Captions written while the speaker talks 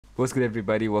What's good,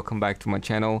 everybody? Welcome back to my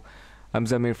channel. I'm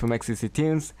Zamir from XCC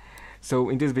Tunes. So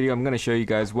in this video I'm going to show you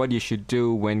guys what you should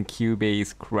do when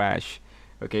Cubase crash.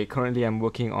 Okay, currently I'm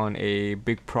working on a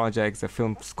big project, it's a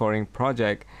film scoring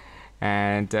project,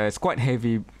 and it's quite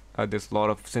heavy. There's a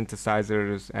lot of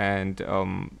synthesizers and a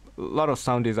lot of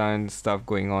sound design stuff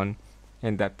going on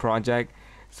in that project,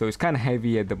 so it's kind of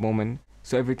heavy at the moment.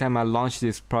 So every time I launch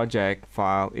this project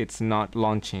file, it's not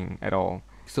launching at all.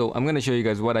 So I'm going to show you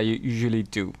guys what I usually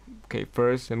do. Okay,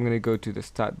 first I'm going to go to the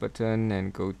start button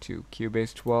and go to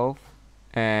Cubase 12,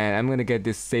 and I'm going to get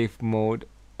this save mode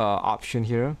option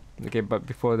here. Okay, but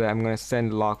before that I'm going to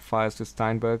send log files to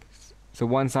Steinberg. So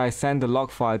once I send the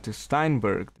log file to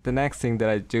Steinberg, the next thing that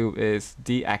I do is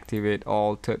deactivate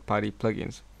all third-party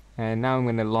plugins. And now I'm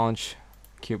going to launch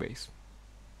Cubase.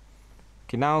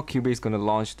 Okay, now Cubase is going to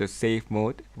launch the save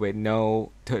mode with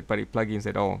no third-party plugins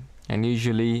at all. And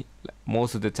usually,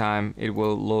 most of the time, it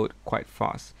will load quite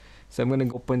fast. So I'm going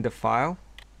to open the file.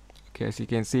 Okay, as you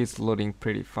can see, it's loading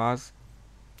pretty fast.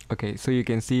 Okay, so you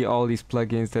can see all these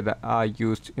plugins that are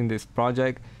used in this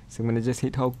project. So I'm going to just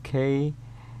hit OK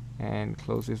and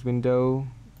close this window.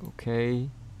 Okay,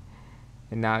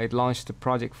 and now it launched the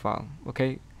project file.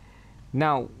 Okay,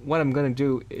 now what I'm going to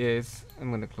do is I'm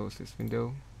going to close this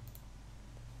window.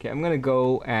 Okay, I'm going to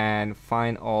go and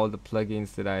find all the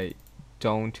plugins that I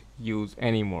don't use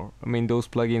anymore. I mean, those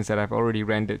plugins that I've already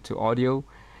rendered to audio.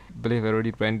 I believe I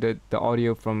already rendered the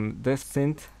audio from this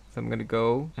synth. So I'm gonna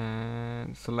go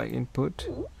and select input.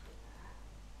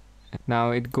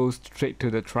 Now it goes straight to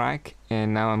the track,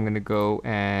 and now I'm gonna go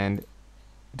and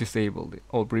disable it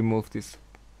or remove this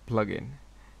plugin.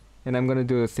 And I'm gonna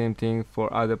do the same thing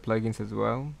for other plugins as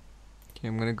well. Okay,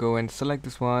 I'm gonna go and select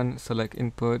this one, select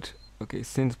input. Okay,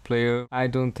 synth player. I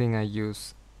don't think I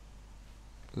use.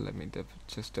 Let me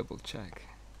just double check.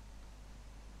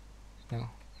 No,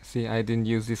 see, I didn't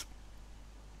use this.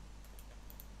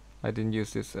 I didn't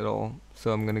use this at all,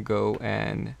 so I'm gonna go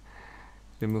and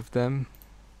remove them.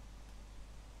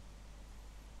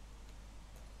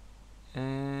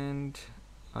 And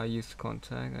I use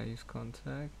contact.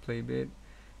 Playbit.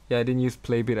 Yeah, I didn't use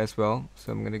playbit as well,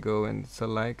 so I'm gonna go and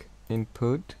select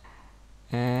input,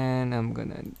 and I'm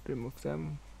gonna remove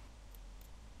them.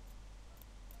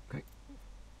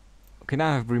 Okay,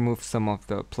 now I've removed some of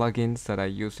the plugins that I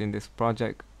used in this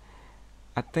project.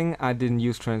 I think I didn't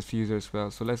use transfuser as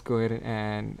well, so let's go ahead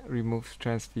and remove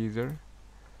transfuser.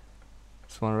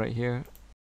 This one right here.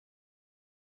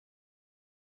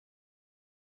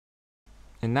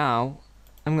 And now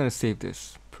I'm gonna save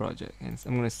this project, and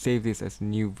I'm gonna save this as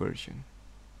new version.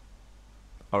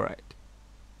 Alright.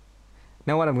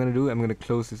 Now what I'm gonna do, I'm gonna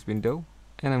close this window,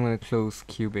 and I'm gonna close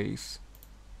Cubase.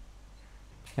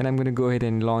 And I'm gonna go ahead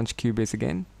and launch Cubase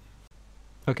again.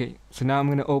 Okay, so now I'm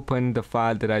gonna open the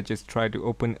file that I just tried to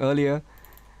open earlier.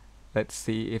 Let's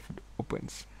see if it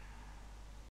opens.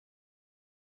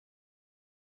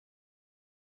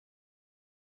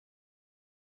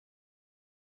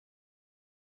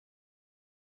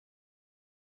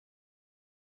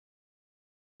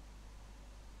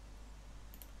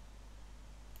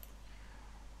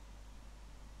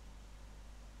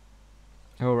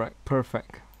 Alright,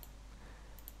 perfect.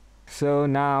 So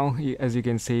now, as you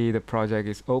can see, the project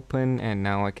is open, and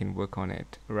now I can work on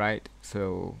it, right?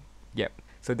 So, yep.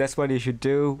 So that's what you should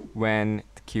do when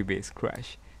the Cubase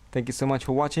crash. Thank you so much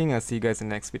for watching. I'll see you guys in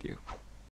the next video.